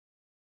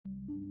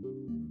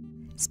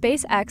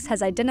SpaceX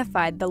has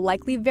identified the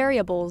likely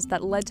variables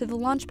that led to the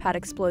Launchpad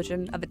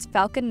explosion of its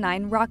Falcon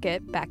 9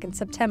 rocket back in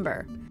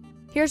September.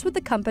 Here's what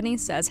the company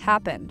says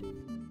happened.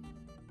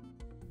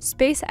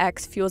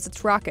 SpaceX fuels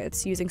its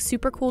rockets using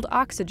supercooled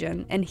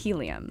oxygen and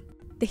helium.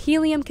 The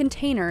helium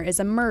container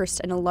is immersed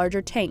in a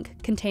larger tank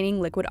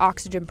containing liquid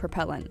oxygen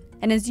propellant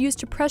and is used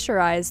to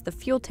pressurize the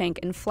fuel tank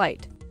in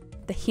flight.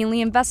 The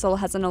helium vessel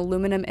has an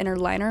aluminum inner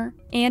liner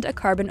and a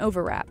carbon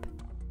overwrap.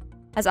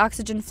 As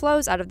oxygen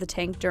flows out of the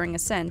tank during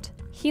ascent,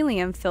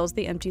 helium fills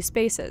the empty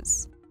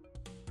spaces.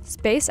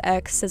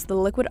 SpaceX says the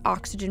liquid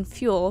oxygen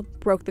fuel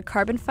broke the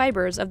carbon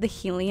fibers of the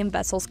helium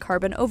vessel's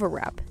carbon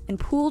overwrap and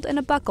pooled in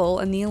a buckle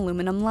in the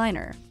aluminum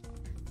liner.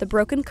 The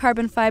broken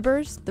carbon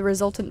fibers, the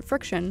resultant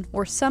friction,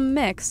 or some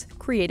mix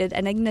created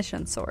an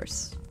ignition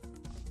source.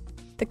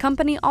 The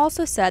company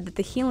also said that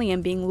the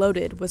helium being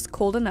loaded was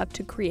cold enough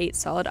to create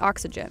solid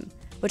oxygen,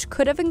 which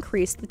could have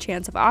increased the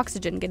chance of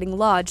oxygen getting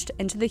lodged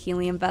into the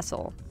helium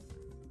vessel.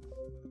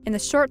 In the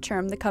short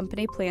term, the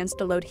company plans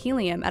to load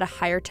helium at a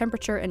higher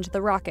temperature into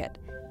the rocket,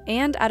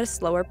 and at a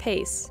slower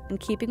pace, in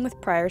keeping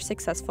with prior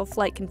successful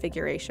flight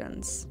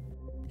configurations.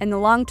 In the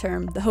long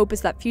term, the hope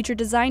is that future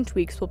design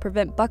tweaks will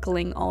prevent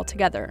buckling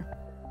altogether.